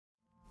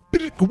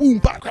Hello,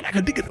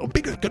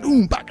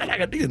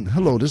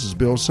 this is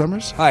Bill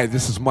Summers. Hi,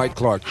 this is Mike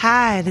Clark.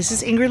 Hi, this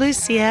is Ingrid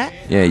Lucia.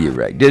 Yeah, you're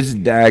right. This is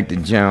Dr.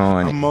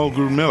 John. I'm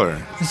Mulgrew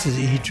Miller. This is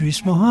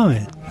Idris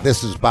Muhammad.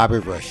 This is Bobby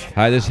Bush.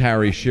 Hi, this is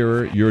Harry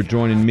Shearer. You're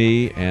joining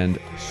me and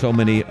so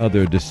many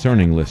other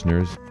discerning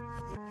listeners.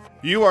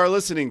 You are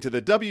listening to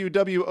the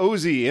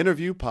WWOZ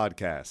Interview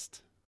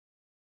Podcast.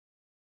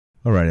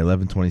 All right,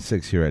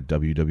 1126 here at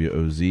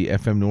WWOZ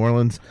FM New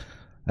Orleans.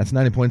 That's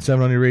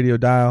 90.7 on your radio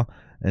dial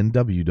and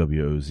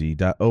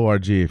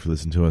WWOZ.org if you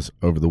listen to us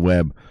over the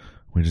web.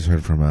 We just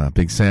heard from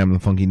Big Sam and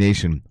the Funky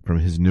Nation from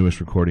his newest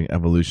recording,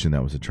 Evolution.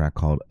 That was a track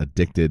called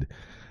Addicted.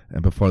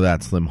 And before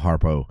that, Slim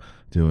Harpo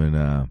doing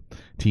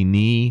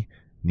Ni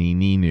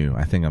Nu.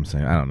 I think I'm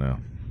saying, I don't know.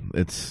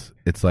 It's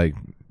like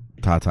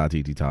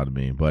ta-ta-ti-ti-ta to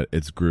me, but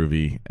it's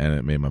groovy and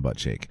it made my butt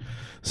shake.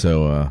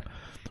 So,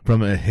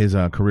 from his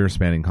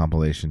career-spanning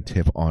compilation,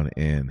 Tip on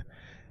In.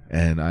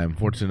 And I'm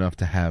fortunate enough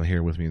to have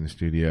here with me in the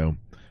studio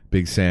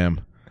Big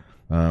Sam.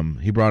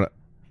 He brought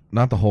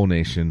not the whole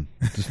nation,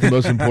 just the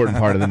most important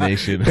part of the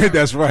nation.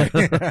 That's right.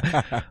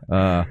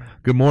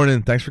 Good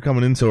morning. Thanks for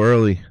coming in so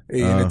early.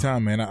 Hey,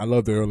 anytime, man. I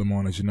love the early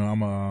mornings. You know,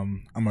 I'm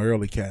an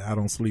early cat. I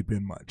don't sleep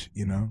in much,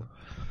 you know.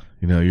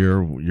 You know,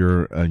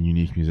 you're a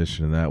unique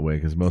musician in that way,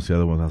 because most of the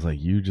other ones, I was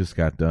like, you just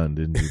got done,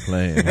 didn't you,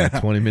 playing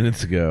like 20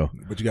 minutes ago?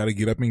 But you got to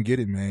get up and get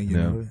it, man. You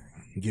know,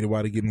 get it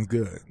while the getting's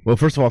good. Well,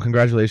 first of all,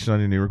 congratulations on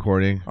your new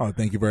recording. Oh,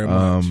 thank you very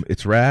much.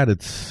 It's rad.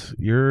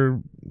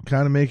 You're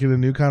kind of making a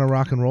new kind of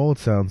rock and roll. It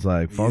sounds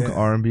like funk,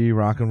 R&B,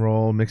 rock and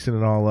roll, mixing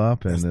it all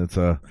up, and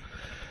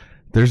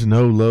there's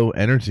no low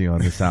energy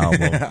on this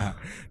album.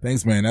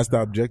 Thanks, man. That's the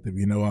objective.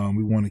 You know,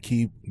 we want to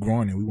keep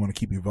growing and we want to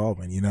keep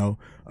evolving, you know.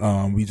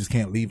 We just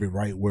can't leave it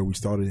right where we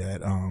started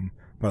at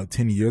about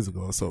 10 years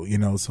ago. So, you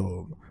know,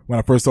 when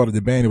I first started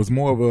the band, it was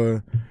more of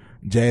a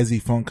jazzy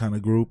funk kind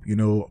of group, you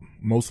know,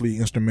 mostly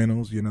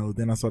instrumentals, you know.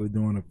 Then I started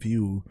doing a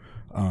few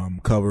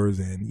covers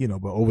and, you know,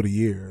 but over the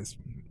years,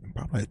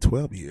 probably like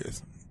 12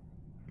 years.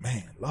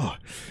 Man, Lord,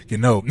 you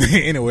know,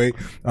 anyway,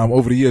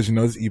 over the years, you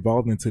know, it's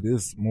evolved into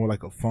this more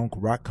like a funk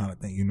rock kind of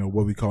thing, you know,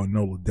 what we call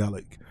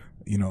Nolodelic,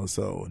 you know,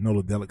 so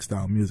Nolodelic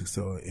style music.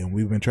 So, and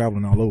we've been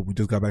traveling all over. We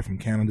just got back from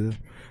Canada.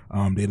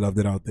 They loved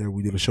it out there.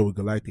 We did a show with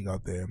Galactic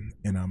out there.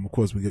 And, of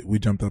course, we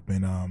jumped up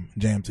and,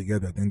 jammed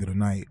together at the end of the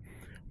night.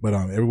 But,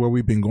 everywhere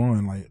we've been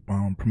going, like,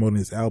 promoting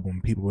this album,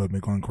 people have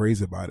been going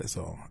crazy about it.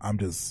 So I'm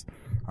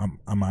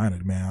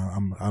honored,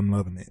 man. I'm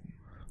loving it.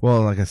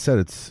 Well, like I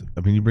said,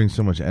 you bring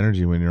so much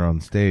energy when you're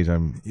on stage. I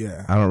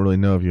don't really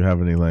know if you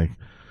have any like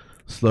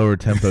slower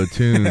tempo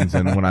tunes,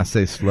 and when I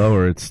say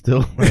slower, it's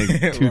still like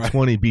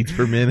 220 beats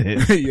per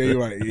minute. Yeah, you're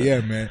right. Yeah,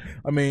 man.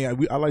 I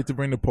mean, I like to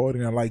bring the party,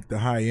 and I like the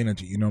high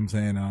energy. You know what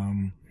I'm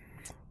saying?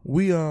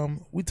 We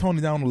toned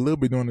it down a little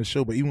bit during the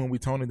show, but even when we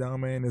tone it down,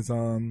 man, it's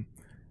the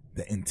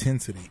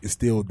intensity is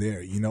still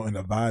there, you know, and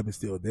the vibe is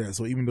still there.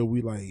 So even though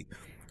we like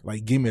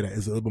Give Me That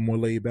is a little bit more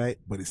laid back,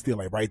 but it's still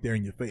like right there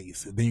in your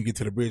face. And then you get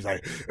to the bridge,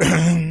 like,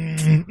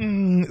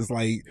 it's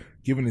like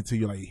giving it to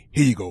you, like,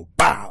 here you go,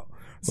 bow.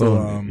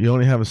 So, you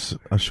only have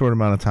a short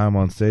amount of time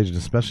on stage,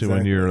 especially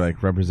when you're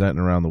like representing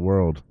around the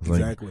world.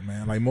 Exactly,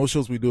 man. Like most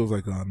shows we do is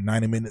like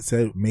 90-minute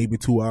set, maybe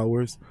 2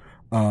 hours.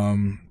 I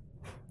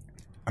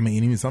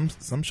mean, even some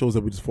shows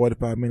that were just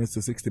 45 minutes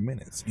to 60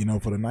 minutes, you know,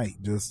 for the night.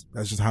 That's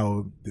just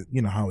how,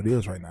 you know, how it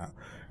is right now.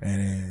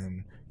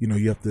 And, you know,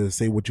 you have to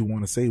say what you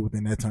want to say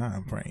within that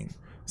time frame.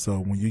 So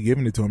when you're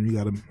giving it to them, you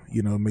got to,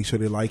 you know, make sure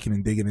they like it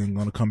and dig it and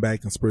going to come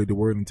back and spread the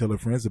word and tell their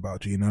friends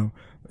about you, you know.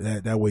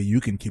 That way you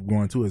can keep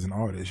growing too as an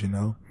artist, you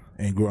know,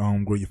 and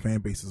grow your fan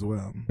base as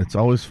well. It's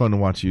always fun to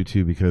watch you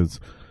too, because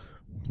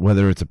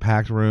whether it's a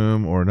packed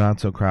room or not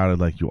so crowded,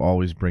 like you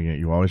always bring it.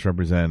 You always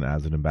represent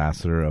as an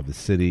ambassador of the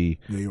city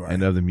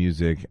and of the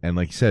music. And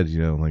like you said,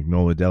 you know, like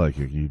Nolodelic,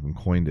 you even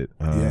coined it.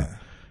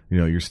 You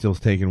know, you're still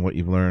taking what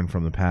you've learned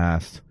from the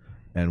past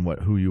and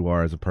who you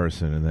are as a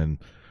person, and then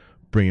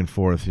bringing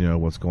forth, you know,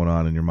 what's going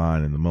on in your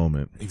mind in the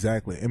moment.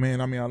 Exactly. And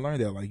man, I mean, I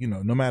learned that, like, you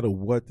know, no matter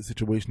what the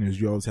situation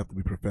is, you always have to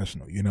be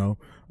professional, you know.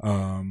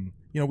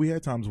 You know, we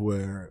had times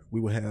where we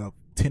would have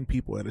 10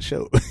 people at a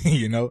show,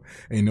 you know,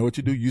 and you know what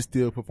you do? You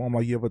still perform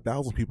like you have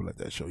 1,000 people at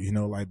that show, you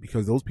know, like,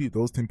 because those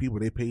 10 people,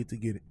 they paid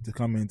to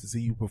come in to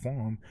see you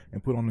perform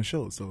and put on the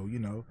show. So, you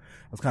know,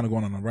 I was kind of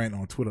going on a rant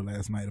on Twitter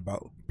last night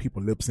about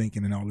people lip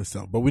syncing and all this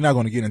stuff, but we're not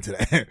going to get into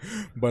that.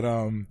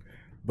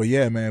 But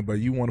yeah, man, but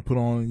you want to put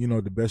on, you know,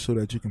 the best show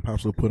that you can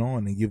possibly put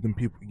on and give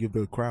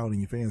the crowd and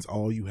your fans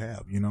all you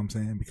have, you know what I'm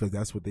saying? Because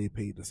that's what they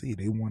paid to see.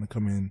 They want to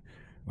come in,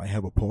 like,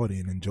 have a party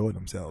and enjoy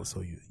themselves.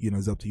 So, you know,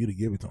 it's up to you to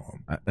give it to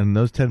them. And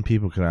those 10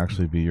 people could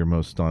actually be your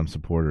most staunch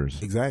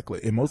supporters. Exactly.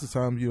 And most of the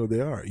time, you know,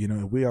 they are. You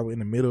know, if we are in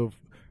the middle of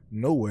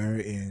nowhere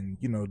and,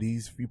 you know,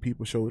 these few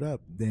people showed up,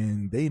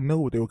 then they know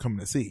what they were coming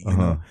to see. You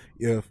know,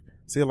 if,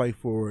 say, like,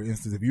 for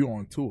instance, if you're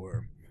on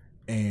tour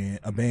and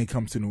a band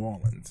comes to New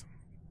Orleans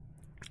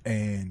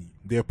and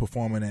they're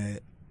performing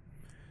at,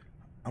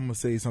 I'm going to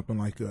say something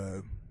like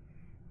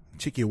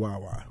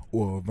Chicky-Wah-Wah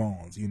or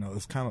Vaughn's, you know,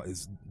 it's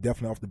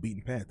definitely off the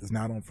beaten path. It's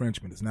not on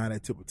Frenchman. It's not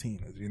at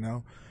Tipitina's, you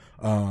know.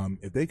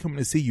 if they come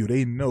to see you,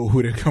 they know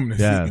who they're coming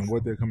to Yes. see and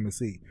what they're coming to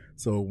see.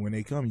 So when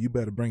they come, you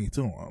better bring it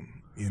to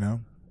them, you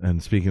know?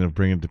 And speaking of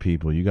bringing it to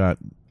people, you're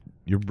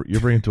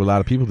bringing it to a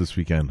lot of people this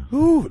weekend.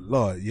 Ooh,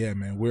 Lord, yeah,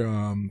 man.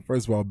 We're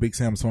first of all, Big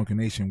Sam's Funky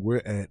Nation.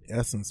 We're at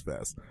Essence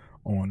Fest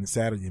on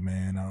Saturday,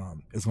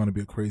 man. It's going to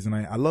be a crazy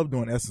night. I love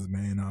doing Essence,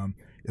 man.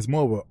 It's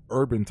more of an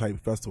urban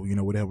type festival, you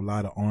know, where they have a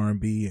lot of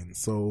R&B and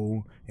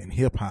soul and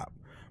hip hop.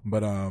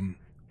 But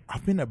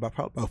I've been there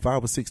probably about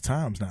 5 or 6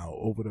 times now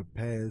over the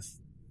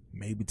past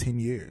maybe 10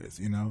 years,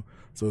 you know.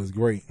 So it's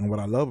great. And what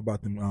I love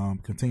about them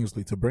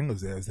continuously to bring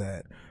us there is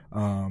that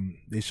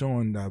they're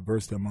showing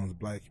diversity amongst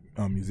black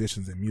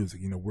musicians and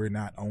music. You know, we're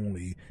not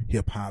only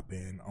hip hop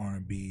and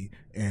R&B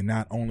and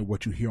not only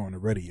what you hear on the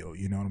radio,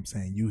 you know what I'm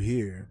saying? You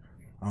hear,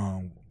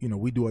 you know,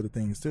 we do other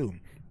things too.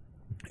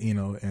 You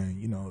know,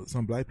 and you know,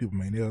 some black people,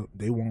 man,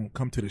 they won't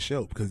come to the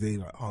show because they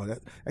like, oh,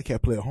 that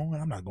cat play a horn,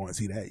 I'm not going to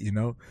see that, you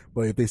know.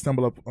 But if they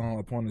stumble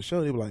upon the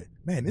show, they be like,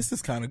 man, this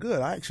is kind of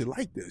good. I actually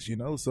like this, you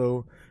know.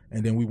 So,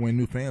 and then we win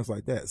new fans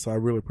like that. So I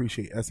really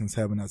appreciate Essence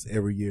having us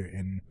every year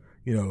and,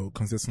 you know,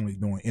 consistently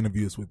doing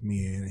interviews with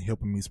me and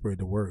helping me spread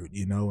the word,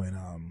 you know. And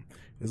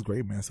it's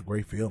great, man. It's a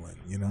great feeling,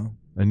 you know.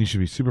 And you should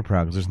be super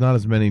proud because there's not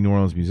as many New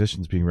Orleans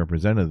musicians being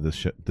represented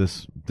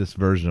this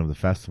version of the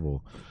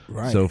festival.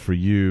 Right. So for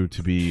you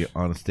to be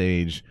on a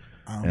stage,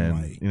 I'm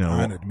and like you know,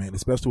 honored, man.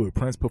 Especially with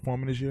Prince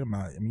performing this year,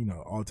 my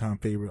all-time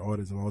favorite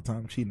artist of all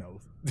time. She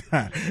knows.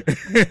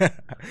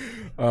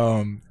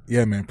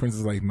 Yeah, man. Prince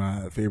is like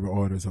my favorite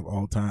artist of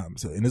all time.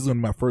 So, and this is gonna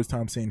be my first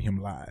time seeing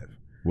him live.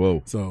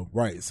 Whoa. So,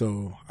 right.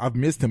 So I've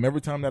missed him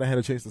every time that I had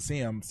a chance to see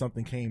him.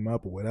 Something came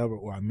up or whatever,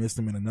 or I missed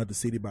him in another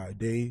city by a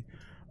day.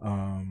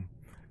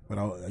 But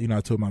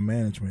I told my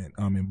management,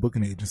 in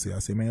booking agency, I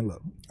said, man,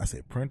 look, I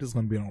said, Prince is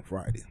going to be on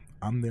Friday.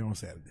 I'm there on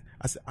Saturday.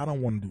 I said, I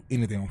don't want to do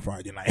anything on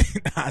Friday night.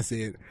 I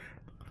said,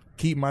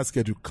 keep my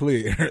schedule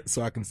clear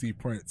so I can see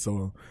Prince.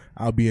 So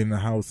I'll be in the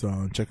house,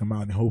 check him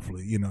out and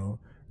hopefully, you know,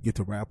 get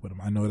to rap with him.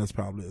 I know that's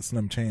probably a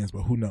slim chance,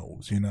 but who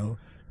knows, you know?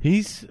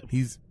 He's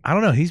I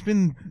don't know. He's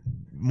been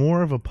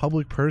more of a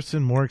public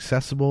person, more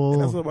accessible.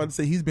 And that's what I'm about to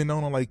say. He's been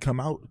known to like come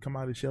out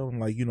the show and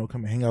like, you know,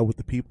 come and hang out with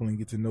the people and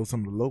get to know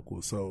some of the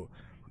locals. So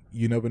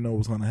you never know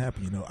what's going to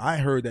happen. You know, I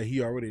heard that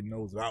he already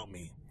knows about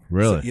me.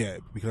 Really? So, yeah,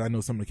 because I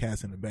know some of the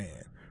cats in the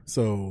band.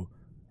 So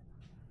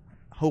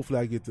hopefully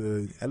I get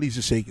to at least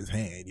just shake his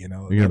hand, you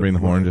know. You're going to bring the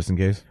horn just in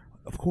case?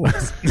 Of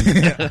course.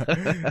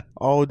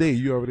 All day,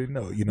 you already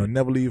know. You know,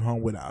 never leave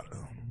home without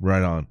him.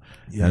 Right on.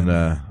 Yeah,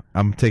 and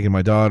I'm taking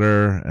my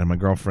daughter and my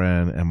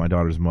girlfriend and my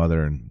daughter's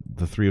mother, and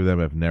the three of them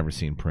have nenever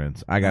seen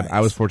Prince.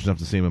 I was fortunate enough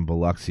to see him in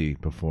Biloxi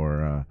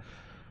before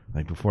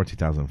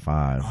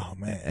 2005. Oh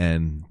man!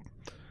 And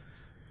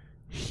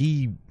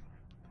he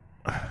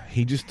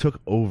just took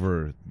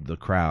over the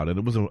crowd, and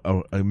it was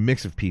a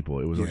mix of people.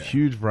 It was a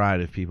huge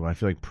variety of people. I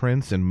feel like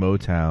Prince and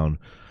Motown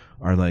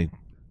are like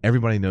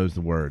everybody knows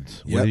the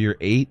words. Yep. Whether you're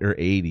 8 or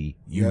 80,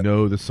 you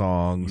know the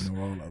songs, You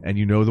know all of them. and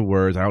you know the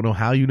words. I don't know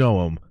how you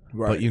know them,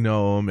 Right. but you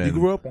know them. And You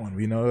grew up on them,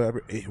 you know,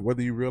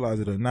 whether you realize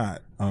it or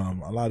not.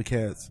 A lot of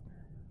cats,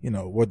 you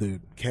know,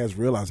 whether cats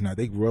realize it or not,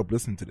 they grew up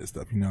listening to this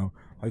stuff, you know.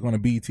 Like on the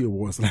BET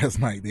Awards last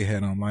night, they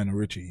had Lionel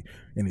Richie,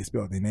 and they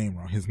spelled his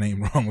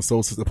name wrong.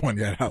 Soul Sister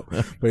pointed that out.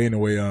 But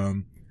anyway,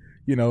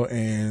 you know,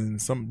 and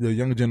the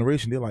younger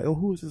generation, they're like, oh,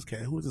 who is this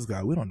cat? Who is this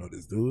guy? We don't know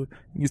this dude.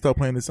 And you start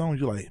playing the songs,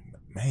 you're like,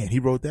 man, he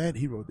wrote that,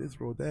 he wrote this,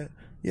 wrote that.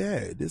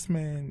 Yeah, this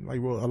man like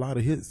wrote a lot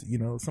of hits. You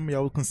know, some of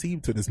y'all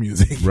conceived to this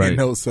music, Right. you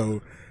know.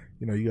 So,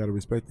 you know, you got to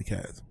respect the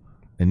cats.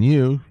 And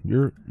you're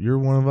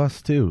one of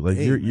us too. Like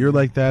Hey, you're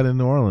like that in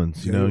New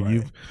Orleans. You Yeah, know,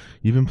 you're right.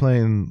 you've been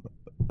playing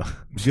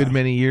good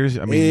many years.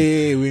 I mean,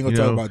 Hey, we ain't gonna you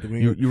talk know, about that.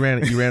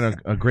 You ran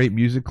a great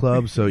music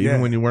club. So Yeah.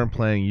 even when you weren't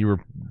playing, you were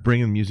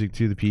bringing music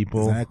to the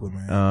people. Exactly,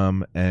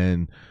 man.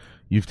 And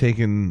you've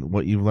taken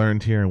what you've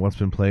learned here and what's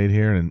been played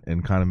here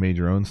and kind of made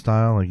your own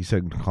style. Like you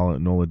said, call it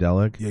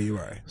Noladelic. Yeah, you're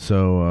right.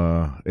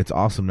 So it's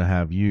awesome to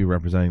have you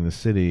representing the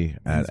city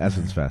at Thanks,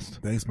 Essence man. Fest.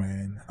 Thanks,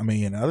 man. I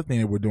mean, and the other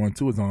thing that we're doing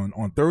too is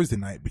on Thursday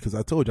night, because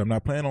I told you I'm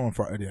not playing on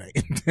Friday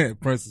night.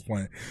 Prince is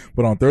playing.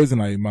 But on Thursday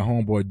night, my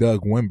homeboy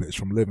Doug Wimbish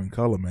from Living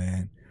Color,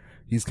 man,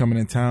 he's coming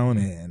in town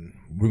and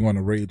we're going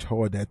to rage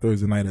hard that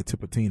Thursday night at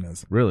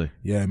Tipitina's. Really?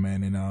 Yeah,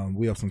 man. And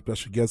we have some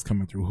special guests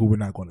coming through who we're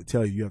not going to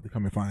tell you. You have to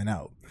come and find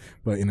out.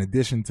 But in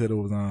addition to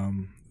those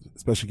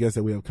special guests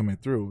that we have coming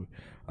through,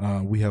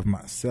 we have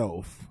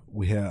myself.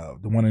 We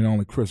have the one and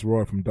only Chris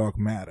Roy from Dark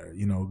Matter.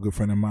 You know, a good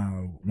friend of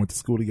mine. Went to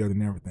school together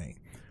and everything.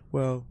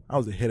 Well, I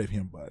was ahead of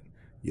him, but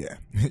yeah.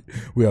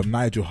 We have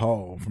Nigel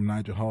Hall from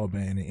Nigel Hall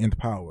Band and End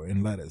Power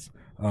and Letters.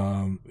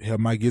 We have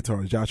my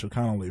guitarist Joshua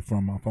Connolly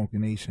from Funky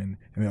Nation,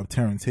 and we have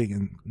Terrence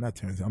Higgins. Not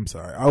Terrence. I'm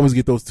sorry. I always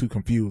get those two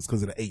confused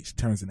because of the H.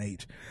 Terrence and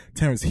H.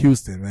 Terrence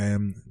Houston,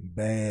 man,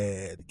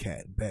 bad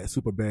cat,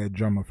 super bad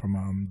drummer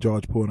from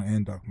George Porter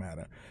and Dark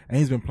Matter, and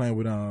he's been playing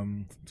with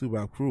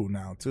Two-Bow Crew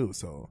now too.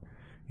 So,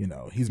 you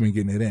know, he's been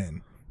getting it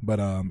in. But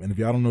and if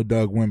y'all don't know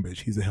Doug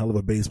Wimbish, he's a hell of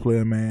a bass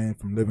player, man,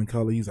 from Living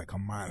Color. He's like a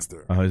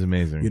monster. Oh, he's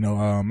amazing. You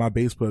know, my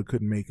bass player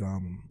couldn't make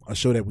a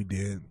show that we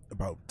did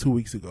about 2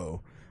 weeks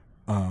ago.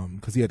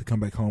 because he had to come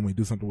back home and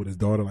do something with his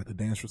daughter, like a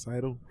dance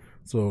recital.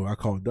 So I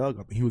called Doug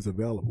up, and he was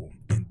available,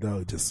 and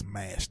Doug just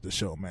smashed the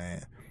show,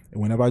 man.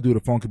 And whenever I do the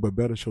Funky But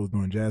Better shows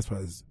during Jazz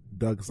Fest,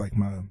 Doug is like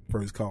my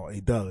first call. Hey,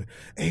 Doug.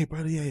 Hey,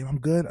 brother, yeah, I'm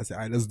good. I said,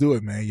 all right, let's do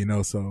it,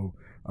 man. So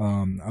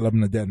I love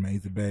him to death, man.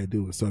 He's a bad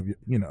dude. So, if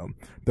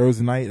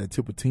Thursday night at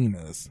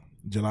Tipitina's,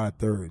 July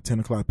 3rd, 10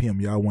 o'clock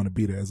p.m., y'all want to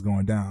be there. It's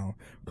going down.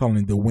 Calling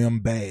it the Whim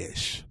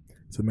Bash.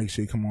 So make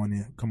sure you come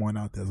on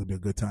out there. It'll be a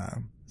good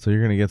time. So you're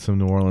going to get some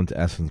New Orleans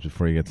essence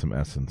before you get some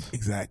essence.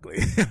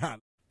 Exactly.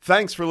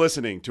 Thanks for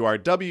listening to our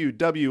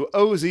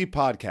WWOZ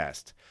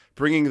podcast,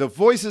 bringing the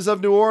voices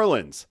of New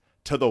Orleans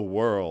to the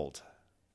world.